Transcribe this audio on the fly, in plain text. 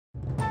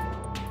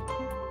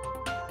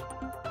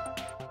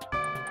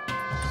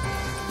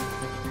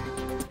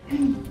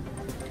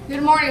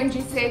Good morning,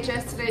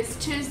 GCHS. Today's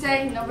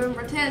Tuesday,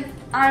 November 10th.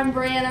 I'm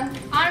Brianna.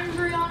 I'm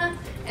Brianna.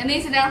 And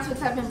these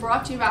announcements have been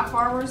brought to you by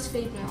Farmers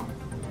Feed Mill.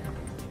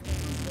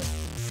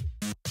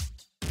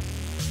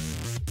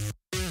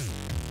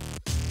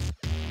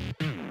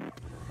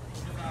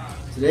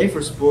 Today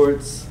for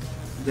sports,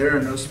 there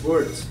are no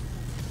sports,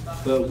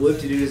 but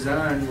Whoop-De-Doo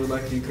Design would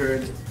like to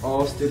encourage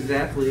all student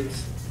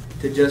athletes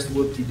to just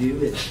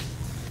whoop-de-doo it.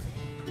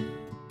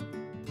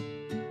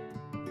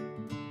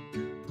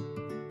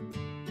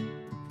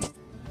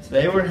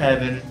 Today we're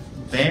having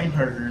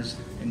Bamburgers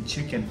and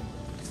chicken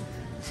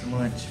for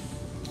lunch.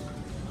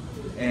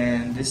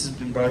 And this has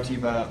been brought to you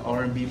by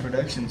R&B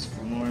Productions.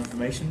 For more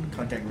information,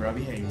 contact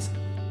Robbie Hayes.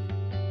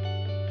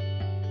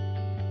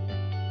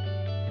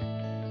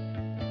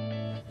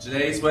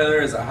 Today's weather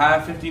is a high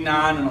of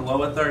 59 and a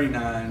low of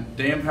 39.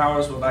 Dan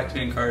Powers would like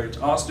to encourage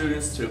all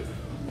students to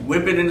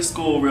whip it into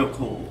school real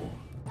cool.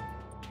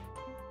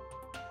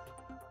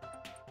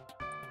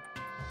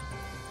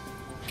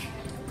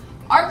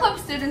 Art Club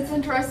students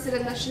interested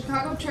in the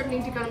Chicago trip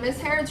need to go to Miss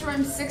Harrod's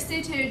room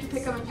 62 to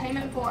pick up a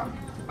payment form.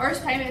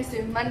 First payment is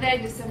due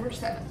Monday, December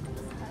 7th.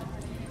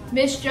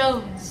 Miss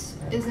Jones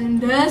is in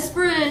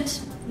desperate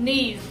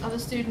need of a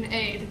student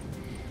aid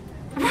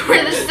for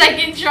the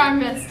second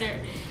trimester.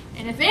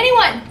 And if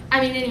anyone,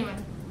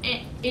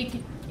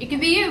 it could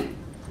be you.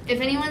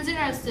 If anyone's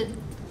interested,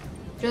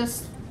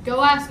 just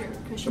go ask her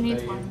because she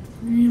needs one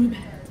really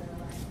bad.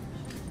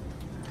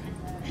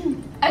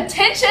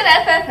 Attention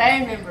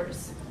FFA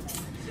members.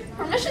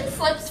 Permission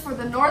slips for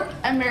the North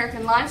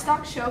American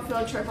Livestock Show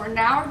field trip are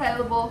now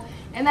available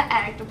in the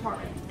Ag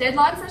Department.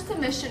 Deadline for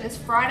submission is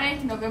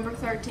Friday, November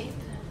 13th.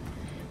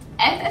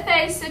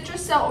 FFA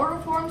citrus cell order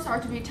forms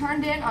are to be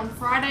turned in on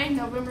Friday,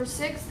 November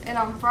 6th and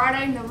on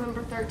Friday,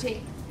 November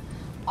 13th.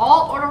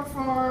 All order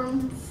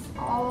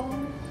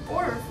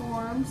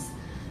forms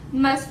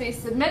must be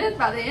submitted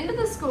by the end of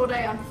the school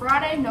day on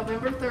Friday,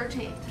 November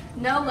 13th.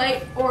 No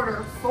late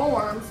order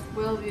forms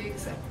will be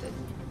accepted.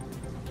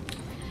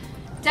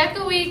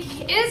 Deca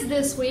Week is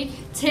this week.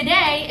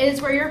 Today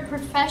is wear your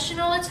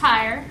professional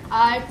attire.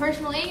 I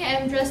personally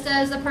am dressed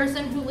as a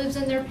person who lives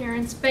in their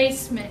parents'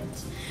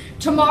 basement.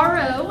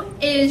 Tomorrow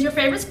is your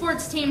favorite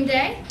sports team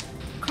day.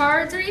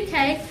 Cards are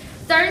UK.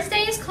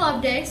 Thursday is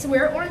club day, so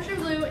wear orange and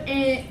blue.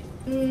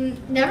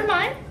 And never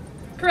mind.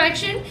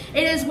 Correction.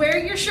 It is wear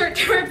your shirt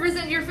to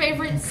represent your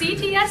favorite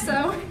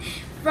CTSO.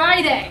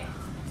 Friday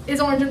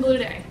is orange and blue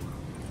day.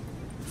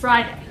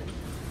 Friday.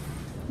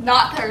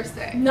 Not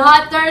Thursday.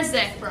 Not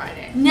Thursday.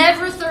 Friday.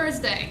 Never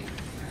Thursday.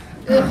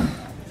 Ugh.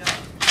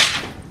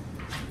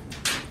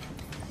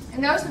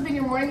 And those have been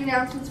your morning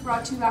announcements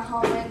brought to you by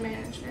Homeland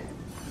Management.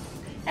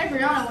 Hey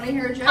Brianna, want to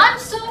hear a joke? I'm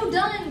so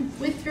done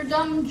with your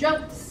dumb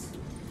jokes.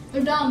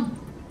 They're dumb.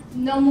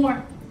 No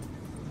more.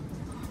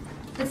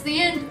 That's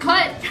the end.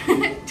 Cut.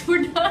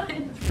 We're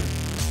done.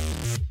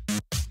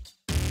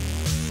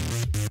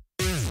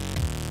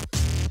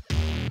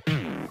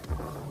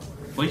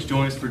 Please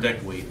join us for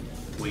Deca Week,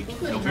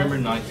 November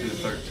 9th through the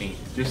 13th,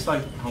 just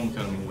like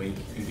Homecoming Week,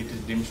 and get to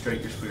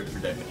demonstrate your spirit for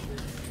Deca.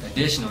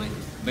 Additionally,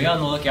 be on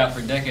the lookout for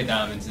Deca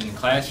Diamonds in the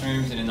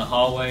classrooms and in the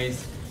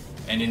hallways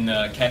and in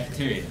the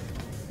cafeteria.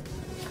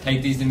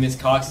 Take these to Miss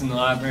Cox in the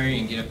library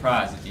and get a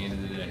prize at the end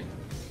of the day.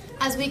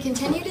 As we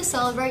continue to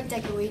celebrate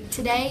Deca Week,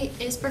 today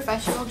is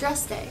Professional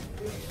Dress Day.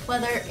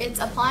 Whether it's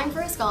applying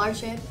for a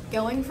scholarship,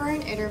 going for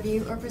an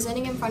interview, or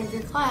presenting in front of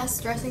your class,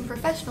 dressing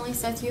professionally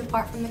sets you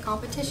apart from the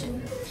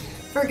competition.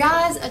 For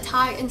guys, a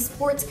tie and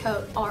sports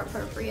coat are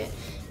appropriate.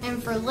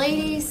 And for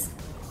ladies,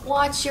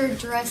 watch your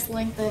dress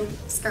lengthen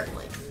skirt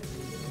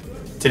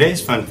length.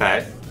 Today's fun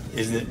fact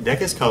is that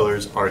Deca's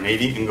colors are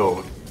navy and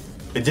gold.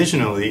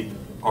 Additionally,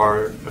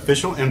 our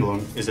official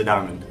emblem is a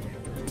diamond.